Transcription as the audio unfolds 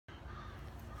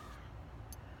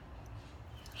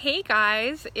Hey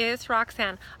guys, it's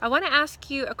Roxanne. I want to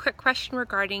ask you a quick question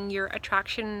regarding your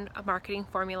attraction marketing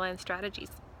formula and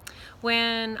strategies.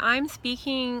 When I'm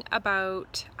speaking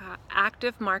about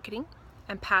active marketing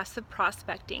and passive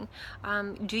prospecting,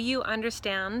 do you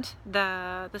understand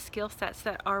the skill sets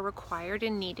that are required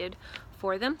and needed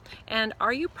for them? And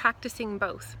are you practicing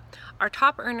both? Our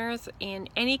top earners in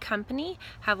any company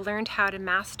have learned how to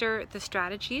master the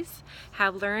strategies,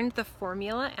 have learned the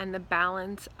formula and the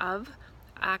balance of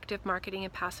active marketing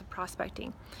and passive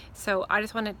prospecting. So I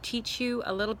just want to teach you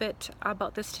a little bit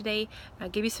about this today,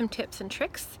 give you some tips and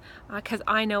tricks, because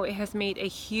I know it has made a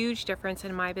huge difference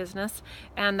in my business,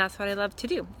 and that's what I love to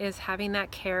do, is having that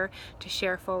care to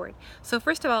share forward. So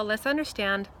first of all, let's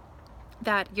understand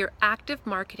that your active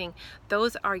marketing,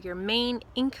 those are your main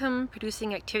income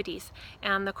producing activities.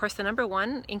 And of course, the number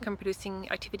one income producing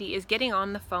activity is getting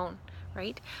on the phone,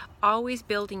 right? Always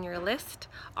building your list,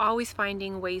 always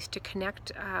finding ways to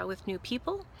connect with new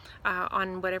people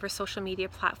on whatever social media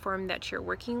platform that you're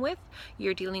working with.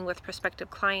 You're dealing with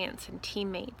prospective clients and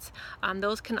teammates.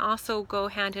 Those can also go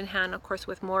hand in hand, of course,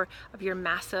 with more of your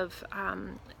massive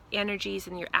energies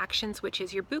and your actions, which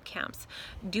is your boot camps,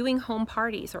 doing home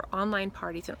parties or online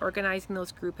parties and organizing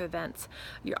those group events.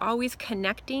 You're always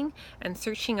connecting and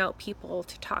searching out people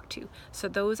to talk to. So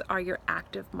those are your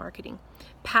active marketing.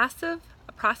 Passive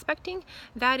prospecting,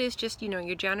 that is just,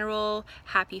 your general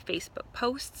happy Facebook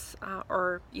posts,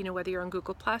 or whether you're on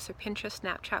Google Plus or Pinterest,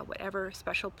 Snapchat, whatever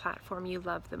special platform you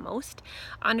love the most.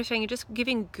 Understand you're just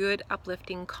giving good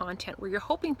uplifting content where you're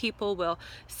hoping people will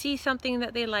see something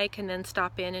that they like and then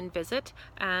stop in and visit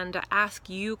and ask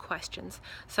you questions.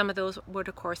 Some of those would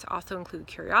of course also include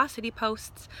curiosity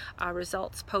posts,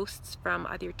 results posts from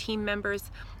other team members,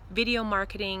 video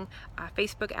marketing,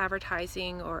 Facebook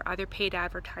advertising or other paid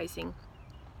advertising,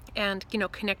 and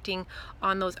connecting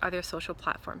on those other social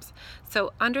platforms.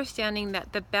 So understanding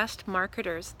that the best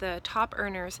marketers, the top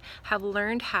earners, have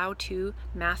learned how to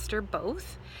master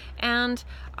both, and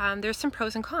there's some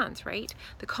pros and cons, right?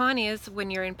 The con is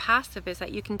when you're in passive is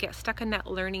that you can get stuck in that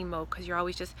learning mode because you're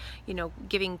always just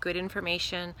giving good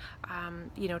information,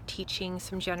 teaching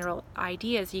some general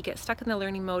ideas. You get stuck in the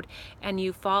learning mode and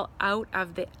you fall out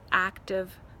of the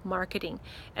active marketing.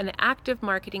 And the active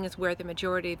marketing is where the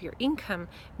majority of your income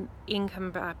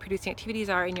producing activities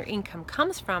are and your income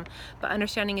comes from. But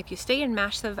understanding if you stay in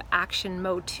massive action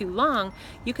mode too long,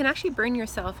 you can actually burn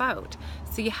yourself out.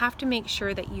 So you have to make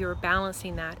sure that you're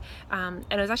balancing that. And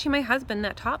it was actually my husband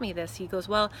that taught me this. He goes,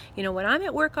 well, when I'm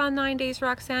at work on 9 days,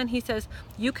 Roxanne, he says,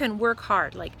 you can work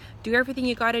hard, like do everything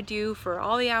you got to do for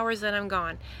all the hours that I'm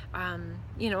gone.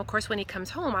 Of course, when he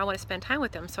comes home, I want to spend time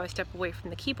with him. So I step away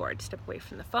from the keyboard, step away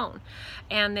from the phone.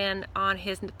 And then on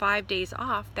his 5 days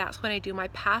off, that's when I do my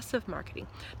passive marketing.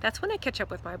 That's when I catch up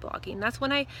with my blogging. That's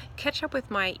when I catch up with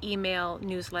my email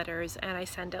newsletters and I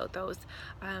send out those.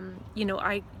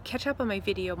 I catch up on my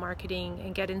video marketing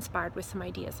and get inspired with some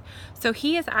ideas. So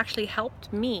he has actually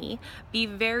helped me be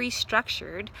very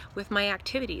structured with my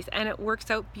activities, and it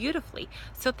works out beautifully.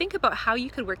 So think about how you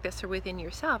could work this within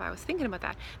yourself. I was thinking about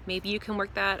that. Maybe you can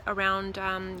work that around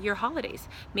your holidays.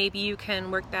 Maybe you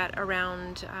can work that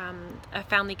around a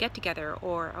family get-together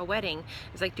or a wedding.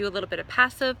 It's like do a little bit of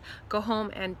passive, go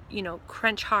home and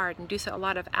crunch hard and do a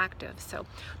lot of active. So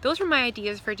those were my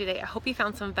ideas for today. I hope you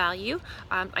found some value.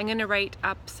 I'm going to write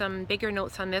up some bigger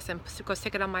notes on this and go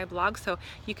stick it on my blog, so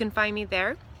you can find me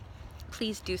there.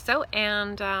 Please do so,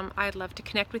 and I'd love to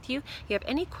connect with you. If you have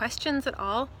any questions at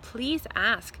all, please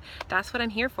ask. That's what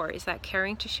I'm here for, is that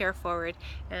caring to share forward,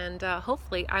 and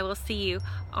hopefully I will see you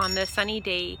on the sunny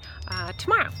day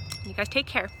tomorrow. You guys take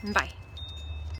care. Bye.